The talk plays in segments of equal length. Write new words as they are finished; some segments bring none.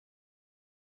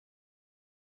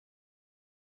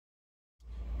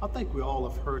I think we all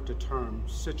have heard the term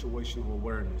situational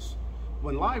awareness.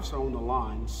 When lives are on the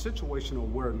line, situational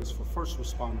awareness for first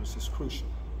responders is crucial.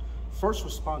 First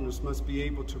responders must be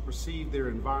able to perceive their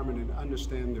environment and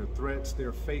understand their threats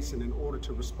they're facing in order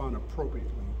to respond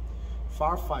appropriately.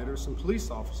 Firefighters and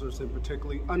police officers in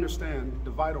particular understand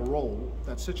the vital role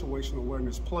that situational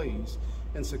awareness plays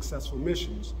in successful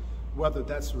missions, whether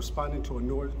that's responding to a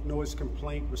noise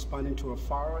complaint, responding to a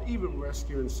fire, or even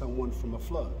rescuing someone from a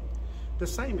flood. The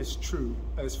same is true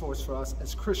as far as for us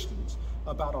as Christians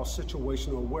about our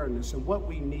situational awareness and what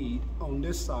we need on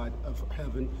this side of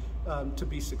heaven to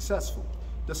be successful.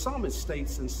 The psalmist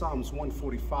states in Psalms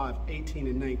 145, 18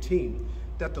 and 19,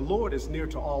 that the Lord is near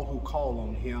to all who call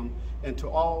on him, and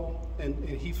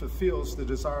he fulfills the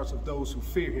desires of those who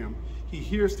fear him. He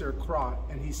hears their cry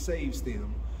and he saves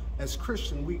them. As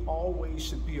Christians, we always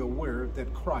should be aware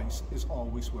that Christ is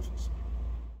always with us.